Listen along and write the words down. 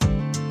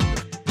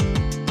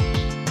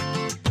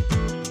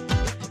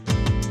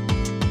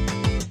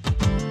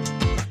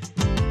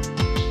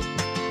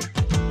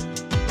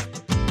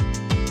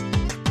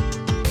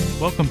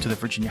Welcome to the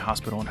Virginia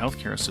Hospital and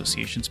Healthcare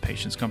Association's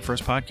Patients Come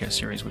First podcast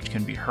series, which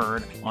can be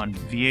heard on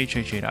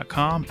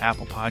VHHA.com,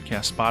 Apple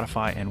Podcasts,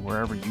 Spotify, and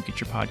wherever you get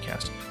your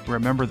podcast. We're a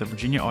member of the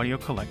Virginia Audio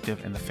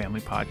Collective and the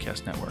Family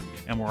Podcast Network,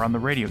 and we're on the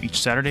radio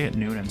each Saturday at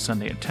noon and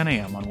Sunday at 10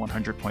 a.m. on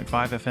 100.5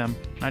 FM,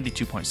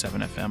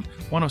 92.7 FM,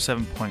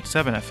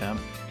 107.7 FM,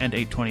 and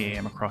 8:20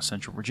 a.m. across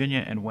Central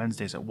Virginia, and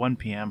Wednesdays at 1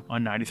 p.m.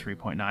 on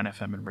 93.9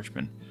 FM in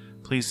Richmond.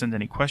 Please send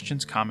any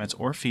questions, comments,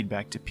 or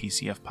feedback to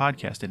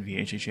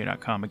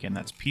pcfpodcast@vhha.com. Again,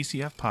 that's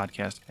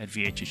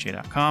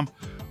pcfpodcast@vhha.com.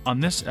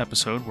 On this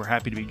episode, we're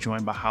happy to be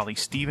joined by Holly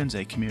Stevens,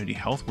 a community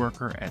health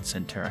worker at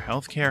Sentara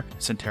Healthcare,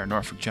 Sentara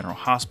Norfolk General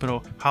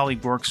Hospital. Holly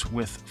works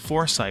with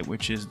Foresight,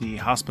 which is the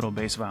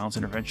hospital-based violence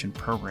intervention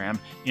program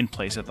in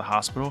place at the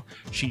hospital.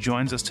 She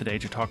joins us today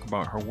to talk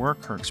about her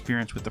work, her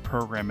experience with the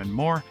program, and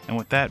more. And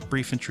with that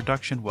brief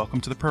introduction,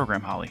 welcome to the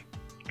program, Holly.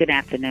 Good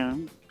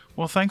afternoon.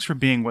 Well, thanks for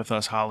being with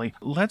us, Holly.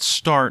 Let's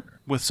start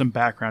with some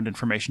background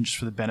information just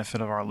for the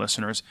benefit of our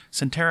listeners.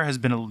 Sentara has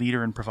been a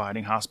leader in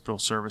providing hospital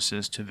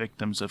services to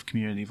victims of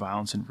community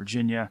violence in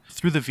Virginia.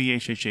 Through the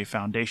VHHA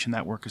Foundation,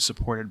 that work is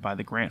supported by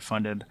the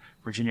grant-funded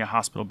Virginia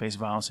Hospital-Based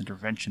Violence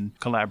Intervention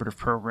Collaborative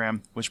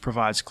Program, which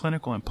provides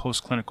clinical and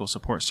post-clinical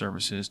support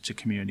services to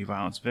community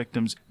violence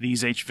victims.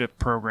 These HVIP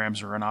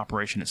programs are in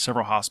operation at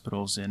several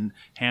hospitals in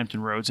Hampton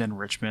Roads and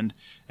Richmond,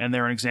 and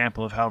they're an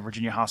example of how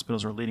Virginia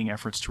hospitals are leading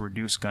efforts to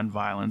reduce gun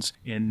violence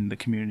in the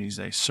communities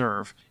they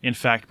serve. In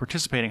fact,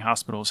 participating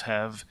hospitals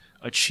have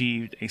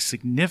achieved a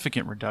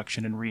significant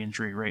reduction in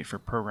re-injury rate for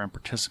program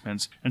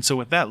participants. And so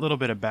with that little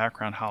bit of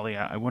background, Holly,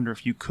 I wonder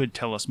if you could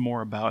tell us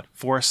more about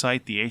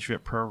Foresight, the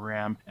HVIP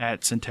program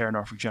at Sentara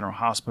Norfolk General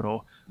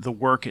Hospital, the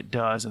work it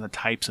does, and the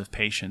types of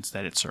patients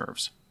that it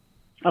serves.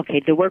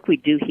 Okay, the work we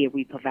do here,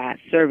 we provide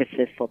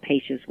services for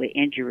patients with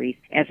injuries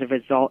as a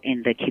result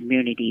in the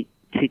community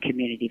to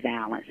community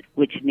violence,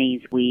 which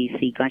means we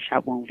see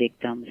gunshot wound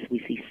victims, we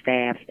see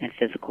stabbs, and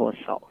physical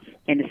assaults.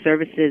 And the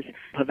services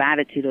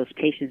provided to those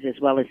patients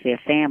as well as their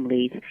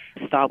families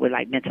start with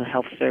like mental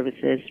health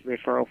services,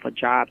 referral for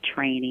job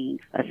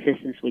training,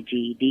 assistance with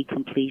GED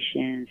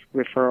completions,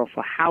 referral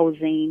for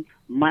housing,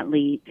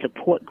 monthly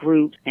support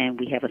groups, and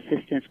we have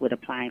assistance with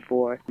applying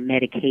for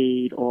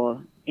Medicaid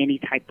or any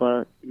type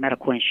of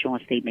medical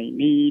insurance they may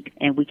need,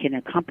 and we can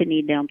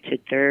accompany them to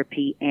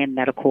therapy and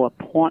medical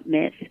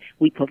appointments.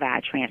 We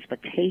provide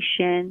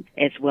transportation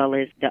as well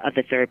as the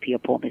other therapy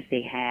appointments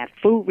they have.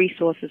 Food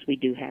resources, we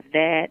do have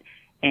that.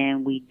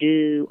 And we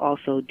do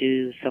also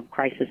do some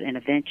crisis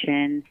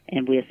intervention,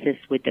 and we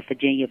assist with the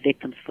Virginia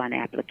Victims Fund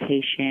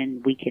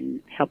application. We can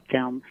help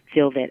them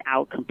fill that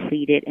out,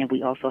 complete it, and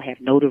we also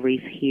have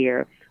notaries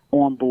here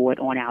on board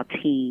on our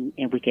team,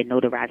 and we can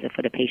notarize it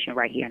for the patient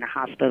right here in the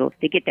hospital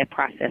to get that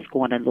process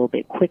going a little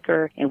bit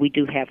quicker, and we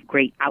do have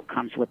great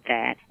outcomes with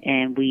that.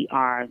 And we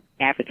are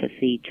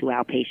advocacy to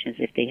our patients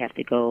if they have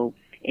to go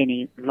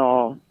any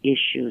law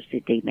issues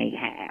that they may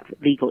have,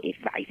 legal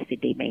advice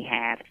that they may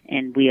have,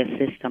 and we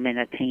assist them in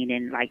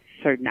obtaining like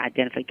certain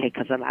identification,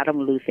 because a lot of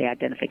them lose their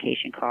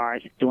identification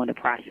cards during the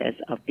process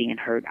of being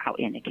heard out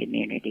in the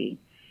community.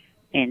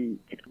 And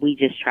we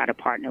just try to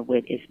partner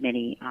with as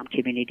many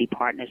community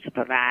partners to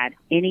provide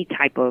any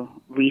type of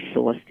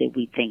resource that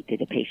we think that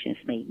the patients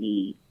may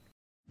need.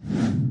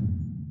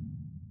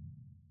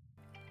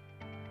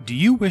 Do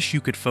you wish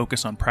you could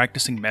focus on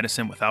practicing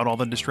medicine without all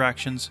the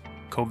distractions?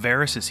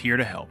 Coveris is here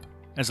to help.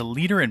 As a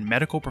leader in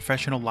medical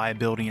professional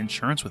liability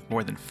insurance with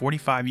more than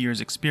 45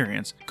 years'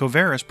 experience,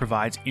 Coveris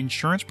provides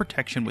insurance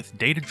protection with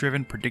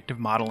data-driven predictive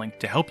modeling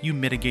to help you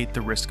mitigate the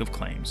risk of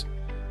claims.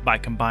 By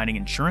combining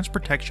insurance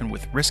protection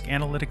with risk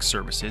analytics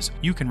services,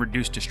 you can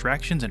reduce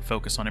distractions and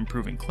focus on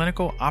improving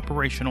clinical,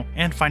 operational,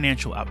 and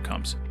financial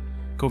outcomes.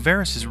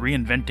 Coveris is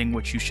reinventing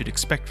what you should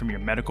expect from your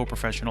medical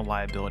professional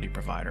liability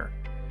provider.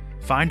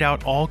 Find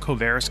out all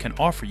Coveris can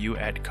offer you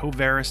at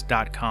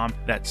coveris.com.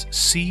 That's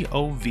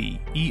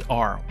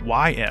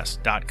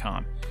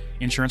Coverys.com.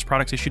 Insurance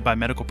products issued by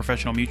Medical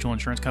Professional Mutual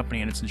Insurance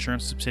Company and its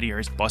insurance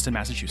subsidiaries, Boston,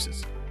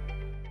 Massachusetts.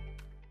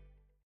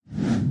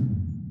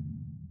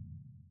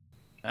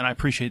 And I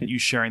appreciate you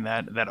sharing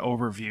that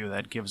overview.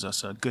 That gives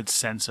us a good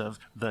sense of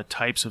the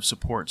types of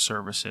support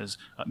services.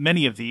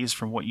 Many of these,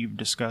 from what you've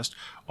discussed,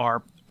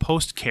 are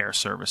post-care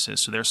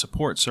services, so they're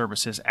support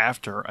services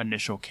after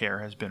initial care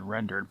has been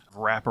rendered,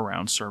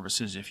 wraparound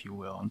services, if you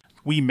will.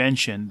 We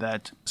mentioned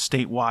that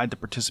statewide, the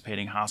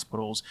participating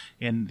hospitals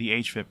in the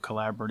HVIP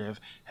collaborative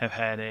have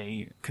had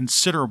a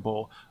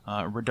considerable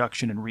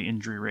reduction in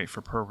re-injury rate for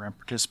program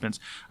participants.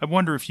 I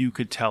wonder if you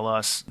could tell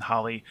us,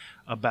 Holly,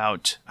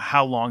 about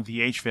how long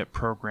the HVIP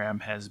program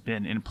has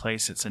been in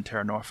place at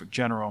Sentara Norfolk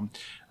General,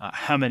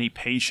 how many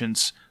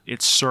patients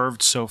it's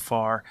served so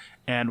far,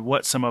 and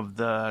what some of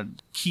the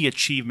key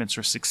achievements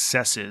or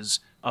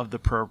successes of the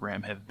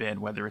program have been,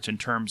 whether it's in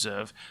terms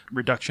of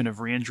reduction of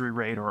re-injury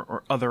rate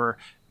or other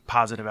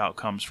positive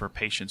outcomes for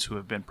patients who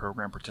have been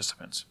program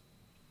participants.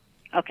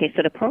 Okay,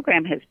 so the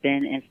program has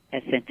been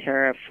at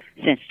Sentara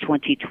since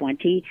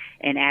 2020,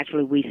 and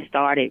actually we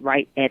started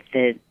right at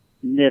the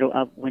middle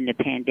of when the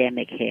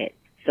pandemic hit.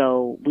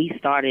 So we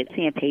started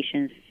seeing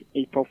patients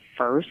April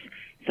 1st.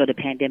 So the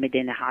pandemic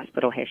in the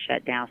hospital has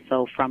shut down.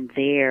 So from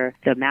there,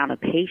 the amount of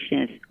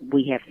patients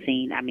we have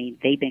seen, I mean,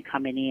 they've been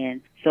coming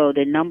in. So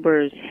the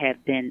numbers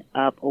have been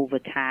up over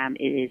time.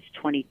 It is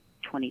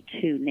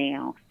 2022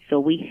 now.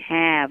 So we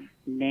have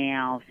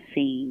now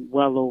seen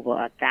well over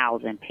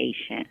 1,000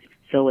 patients.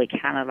 So it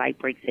kind of like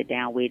breaks it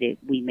down where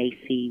we may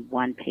see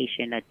one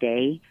patient a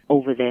day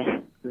over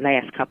the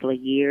last couple of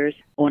years.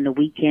 On the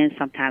weekends,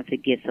 sometimes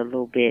it gets a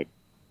little bit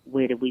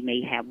where we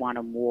may have one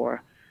or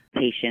more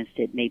patients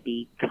that may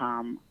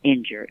become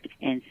injured.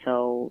 And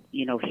so,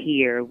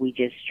 here we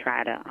just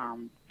try to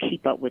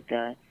keep up with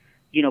the,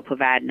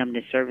 providing them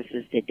the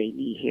services that they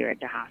need here at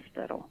the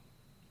hospital.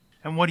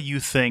 And what do you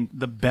think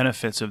the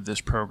benefits of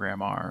this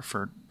program are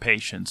for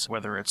patients,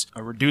 whether it's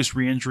a reduced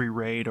re-injury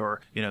rate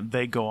or,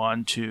 they go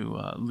on to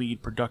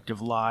lead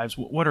productive lives?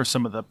 What are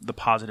some of the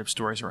positive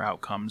stories or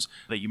outcomes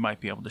that you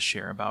might be able to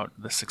share about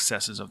the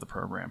successes of the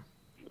program?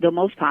 The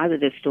most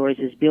positive stories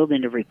is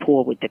building a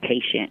rapport with the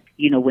patient,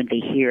 when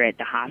they're here at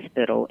the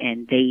hospital,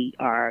 and they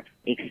are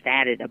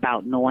ecstatic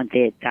about knowing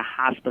that the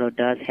hospital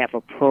does have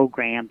a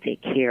program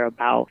that care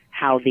about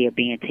how they're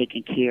being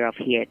taken care of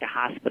here at the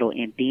hospital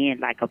and being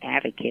like an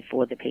advocate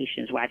for the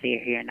patients while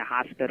they're here in the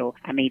hospital.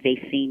 I mean,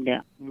 they seem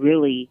to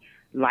really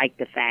like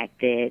the fact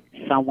that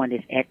someone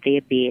is at their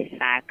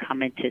bedside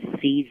coming to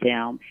see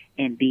them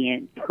and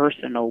being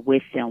personal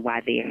with them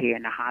while they're here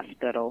in the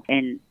hospital.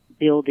 And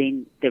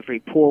building the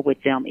rapport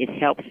with them, it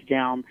helps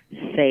them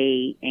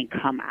say and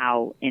come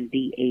out and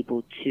be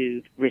able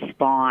to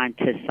respond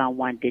to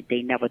someone that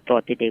they never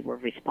thought that they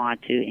would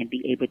respond to, and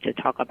be able to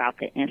talk about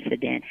the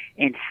incident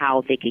and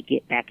how they could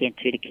get back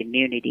into the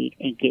community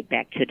and get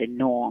back to the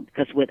norm.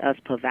 Because with us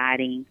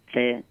providing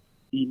the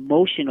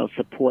emotional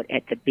support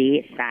at the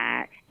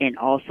bedside and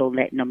also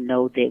letting them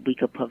know that we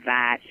could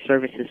provide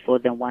services for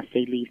them once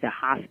they leave the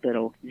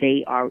hospital,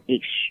 they are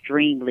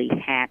extremely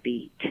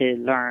happy to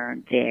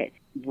learn that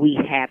we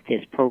have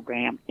this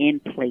program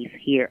in place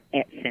here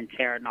at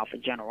Sentara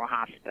Norfolk General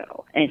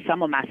Hospital. And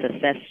some of my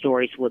success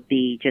stories would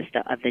be just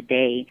the other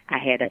day, I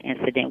had an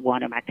incident.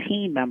 One of my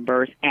team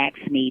members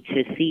asked me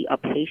to see a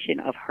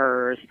patient of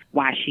hers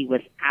while she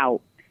was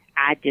out.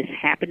 I just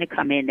happened to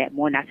come in that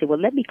morning. I said, well,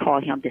 let me call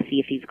him to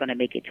see if he's going to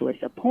make it to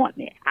his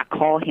appointment. I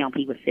called him.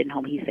 He was sitting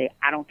home. He said,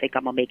 I don't think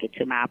I'm going to make it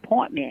to my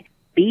appointment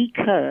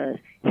because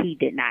he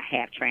did not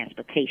have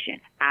transportation.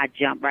 I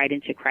jumped right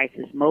into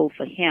crisis mode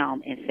for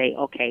him and say,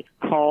 okay,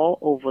 call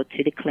over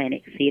to the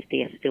clinic, see if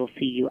they'll still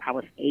see you. I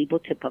was able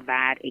to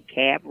provide a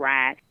cab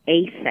ride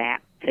ASAP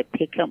to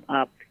pick him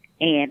up,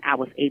 and I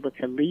was able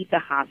to leave the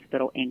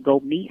hospital and go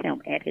meet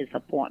him at his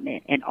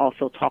appointment and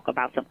also talk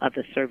about some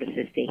other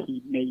services that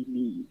he may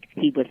need.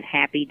 He was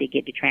happy to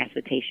get the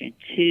transportation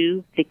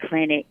to the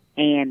clinic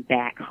and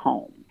back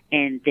home.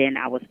 And then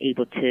I was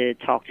able to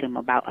talk to him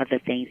about other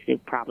things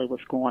that probably was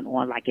going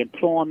on, like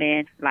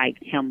employment, like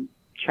him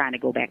trying to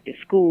go back to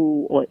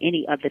school, or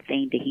any other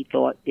thing that he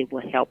thought that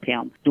would help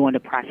him during the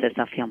process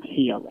of him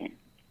healing.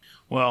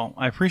 Well,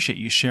 I appreciate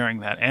you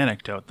sharing that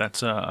anecdote.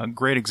 That's a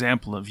great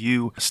example of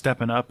you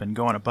stepping up and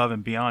going above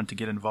and beyond to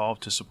get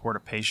involved to support a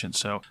patient.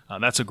 So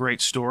that's a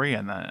great story,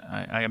 and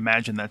I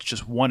imagine that's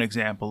just one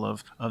example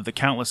of the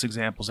countless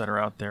examples that are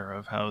out there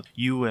of how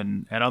you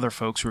and other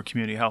folks who are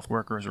community health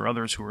workers or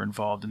others who are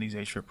involved in these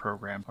HFIP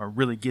programs are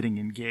really getting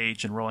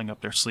engaged and rolling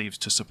up their sleeves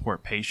to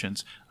support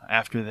patients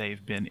after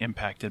they've been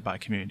impacted by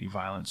community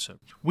violence. So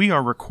we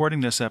are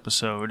recording this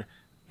episode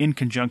in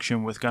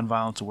conjunction with Gun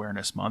Violence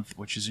Awareness Month,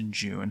 which is in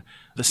June.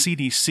 The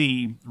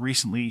CDC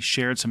recently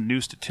shared some new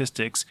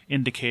statistics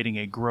indicating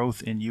a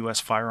growth in U.S.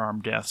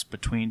 firearm deaths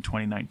between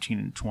 2019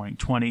 and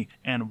 2020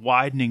 and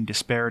widening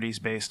disparities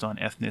based on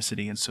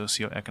ethnicity and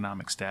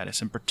socioeconomic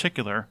status. In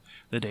particular,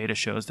 the data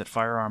shows that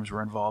firearms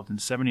were involved in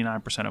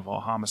 79% of all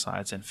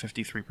homicides and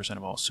 53%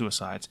 of all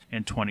suicides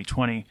in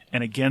 2020.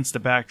 And against the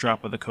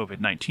backdrop of the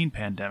COVID-19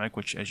 pandemic,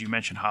 which, as you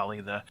mentioned,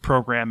 Holly, the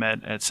program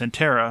at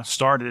Sentara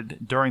started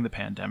during the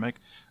pandemic,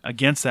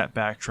 against that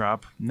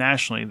backdrop,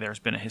 nationally, there's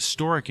been a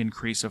historic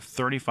increase of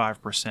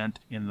 35%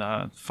 in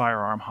the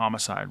firearm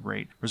homicide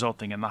rate,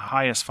 resulting in the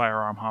highest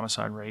firearm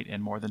homicide rate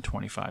in more than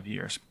 25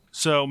 years.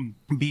 So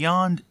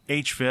beyond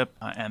HFIP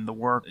and the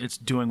work it's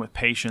doing with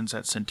patients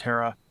at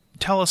Sentara,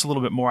 tell us a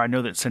little bit more. I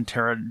know that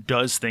Sentara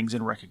does things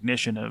in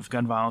recognition of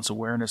Gun Violence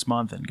Awareness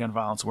Month and Gun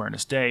Violence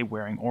Awareness Day,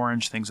 wearing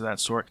orange, things of that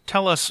sort.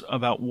 Tell us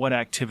about what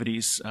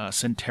activities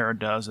Sentara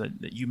does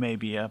that you may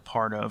be a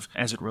part of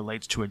as it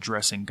relates to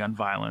addressing gun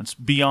violence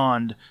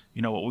beyond,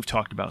 what we've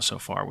talked about so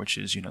far, which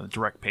is, the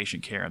direct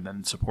patient care and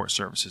then support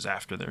services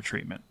after their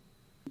treatment.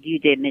 You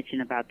did mention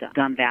about the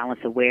Gun Violence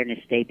Awareness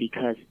Day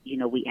because,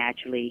 we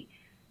actually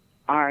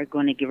are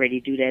going to get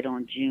ready to do that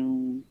on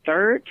June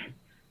 3rd.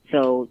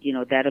 So,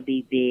 that'll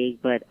be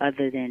big. But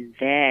other than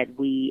that,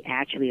 we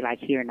actually, like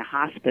here in the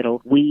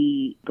hospital,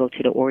 we go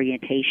to the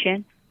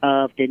orientation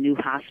of the new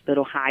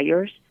hospital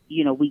hires.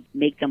 We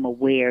make them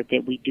aware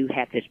that we do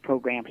have this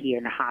program here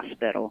in the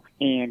hospital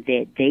and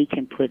that they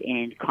can put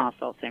in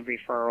consults and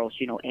referrals,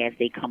 as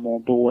they come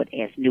on board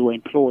as new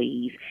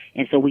employees.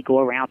 And so we go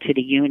around to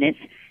the units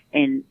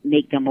and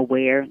make them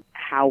aware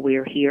how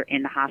we're here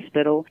in the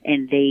hospital,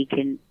 and they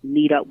can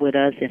meet up with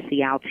us and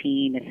see our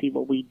team and see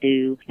what we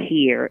do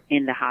here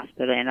in the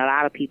hospital. And a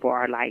lot of people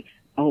are like,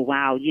 oh,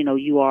 wow,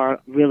 you are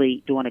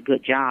really doing a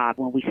good job.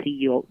 When we see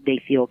you,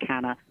 they feel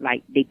kind of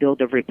like they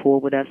build a rapport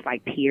with us,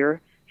 like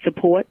peer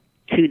support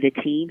to the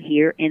team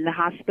here in the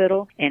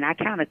hospital. And I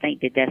kind of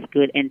think that that's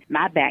good. And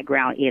my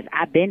background is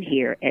I've been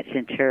here at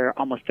Sentara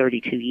almost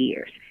 32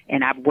 years,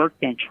 and I've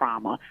worked in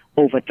trauma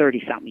over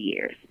 30-something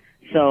years.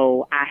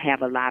 So I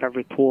have a lot of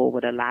rapport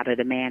with a lot of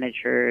the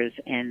managers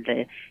and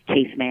the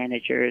case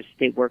managers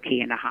that work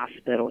here in the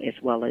hospital, as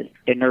well as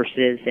the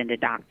nurses and the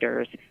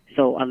doctors.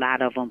 So a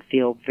lot of them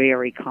feel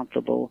very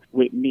comfortable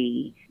with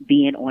me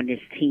being on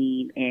this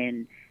team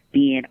and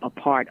being a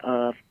part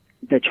of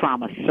the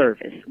trauma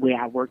service, where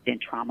I worked in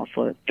trauma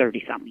for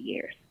 30-something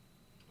years.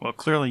 Well,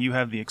 clearly you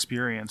have the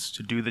experience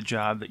to do the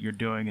job that you're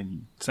doing,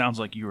 and it sounds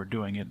like you are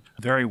doing it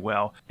very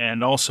well.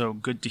 And also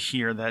good to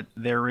hear that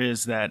there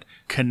is that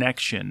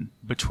connection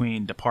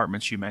between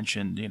departments. You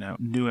mentioned,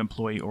 new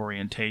employee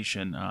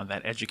orientation,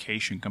 that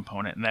education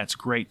component. And that's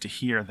great to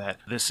hear that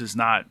this is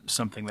not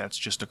something that's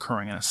just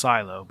occurring in a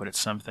silo, but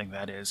it's something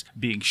that is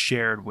being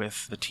shared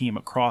with the team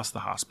across the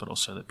hospital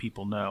so that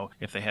people know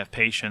if they have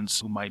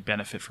patients who might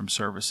benefit from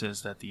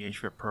services that the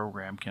HVIP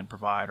program can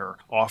provide or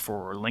offer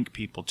or link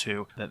people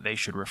to, that they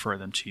should refer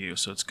them to you.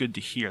 So it's good to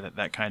hear that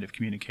that kind of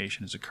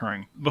communication is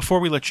occurring. Before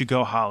we let you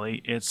go,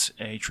 Holly, it's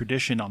a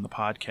tradition on the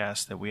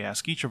podcast that we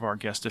ask each of our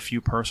guests a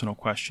few personal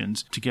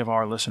questions to give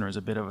our listeners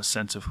a bit of a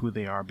sense of who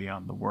they are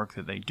beyond the work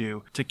that they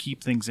do. To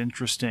keep things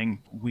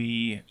interesting,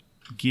 we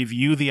give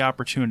you the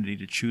opportunity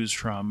to choose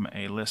from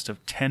a list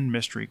of 10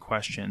 mystery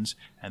questions,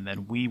 and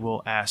then we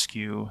will ask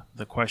you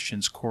the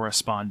questions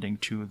corresponding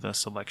to the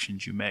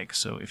selections you make.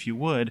 So if you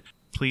would,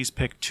 please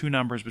pick two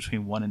numbers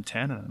between 1 and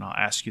 10, and then I'll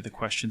ask you the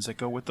questions that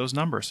go with those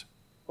numbers.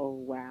 Oh,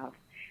 wow.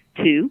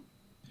 2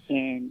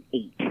 and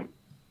 8.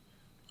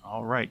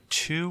 All right,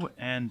 2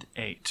 and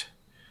 8.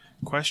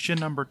 Question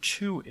number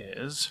 2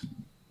 is,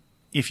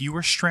 if you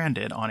were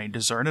stranded on a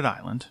deserted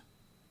island,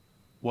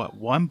 what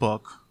one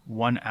book,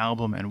 one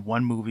album, and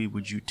one movie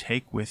would you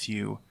take with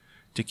you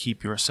to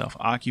keep yourself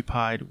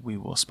occupied? We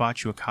will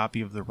spot you a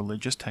copy of the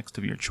religious text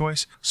of your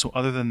choice. So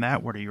other than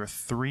that, what are your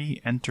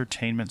 3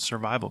 entertainment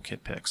survival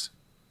kit picks?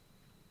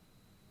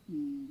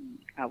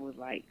 I would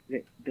like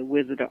the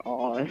Wizard of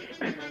Oz.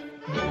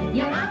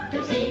 You're off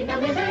to see the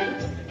wizard,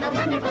 the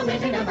wonderful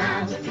Wizard of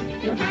Oz.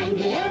 You'll find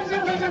he is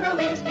a whiz of a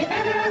whiz, if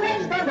ever a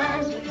whiz there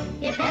was.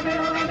 If ever,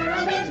 oh, ever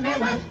a whiz there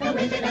was, the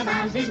Wizard of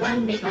Oz is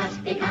one because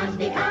of the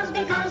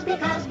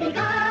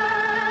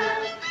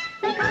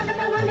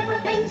wonderful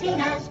things he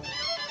does.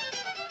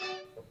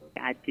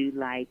 I do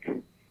like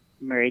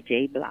Mary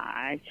J.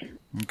 Blige.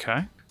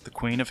 Okay. The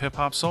Queen of Hip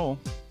Hop Soul.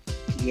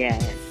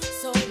 Yes.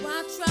 So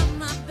I try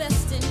my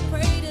best and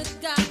pray to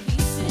God he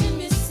send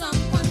me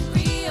someone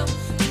real to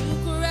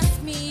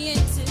caress me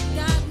and to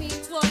guide me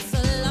towards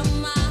the love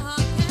my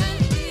heart can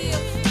feel.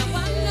 Now I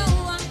know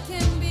I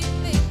can be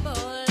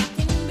faithful, I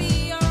can be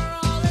your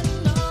all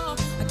in all.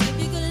 I can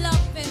be good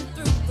loving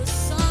through the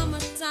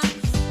summertime,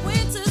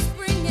 winter,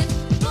 spring, and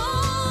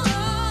fall.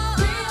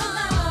 Real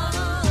love,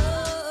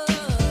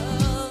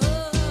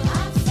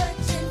 I'm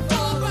searching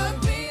for a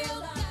real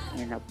love.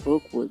 And a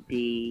book would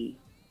be,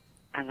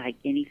 I like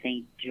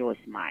anything Joyce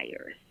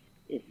Myers.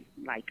 It's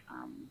like,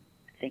 I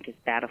think it's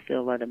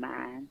Battlefield of the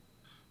Mind.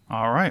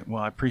 All right.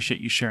 Well, I appreciate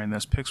you sharing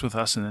those picks with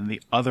us. And then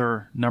the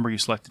other number you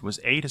selected was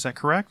 8. Is that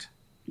correct?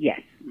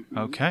 Yes. Mm-hmm.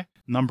 Okay.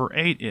 Number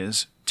 8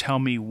 is, tell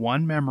me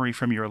one memory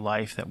from your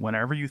life that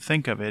whenever you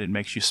think of it, it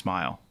makes you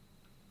smile.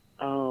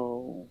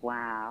 Oh,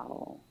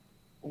 wow.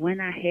 When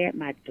I had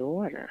my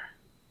daughter.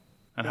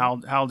 And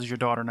how old is your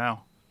daughter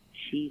now?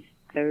 She's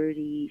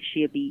 30.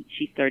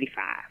 She's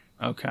 35.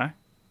 Okay.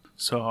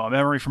 So a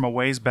memory from a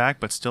ways back,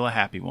 but still a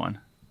happy one.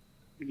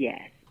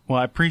 Yes. Well,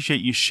 I appreciate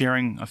you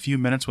sharing a few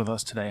minutes with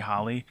us today,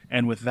 Holly.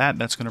 And with that,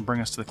 that's going to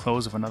bring us to the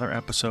close of another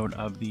episode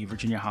of the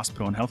Virginia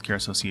Hospital and Healthcare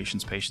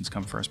Association's Patients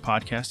Come First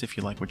podcast. If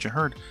you like what you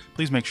heard,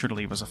 please make sure to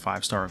leave us a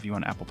 5-star review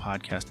on Apple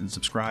Podcast and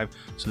subscribe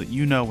so that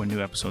you know when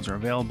new episodes are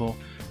available.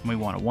 And we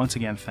want to once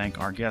again thank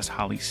our guest,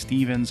 Holly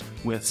Stevens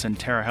with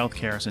Sentara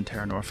Healthcare,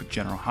 Sentara Norfolk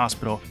General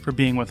Hospital, for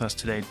being with us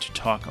today to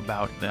talk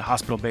about the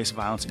hospital-based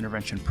violence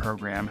intervention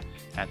program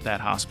at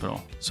that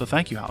hospital. So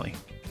thank you, Holly.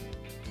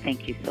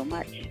 Thank you so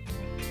much.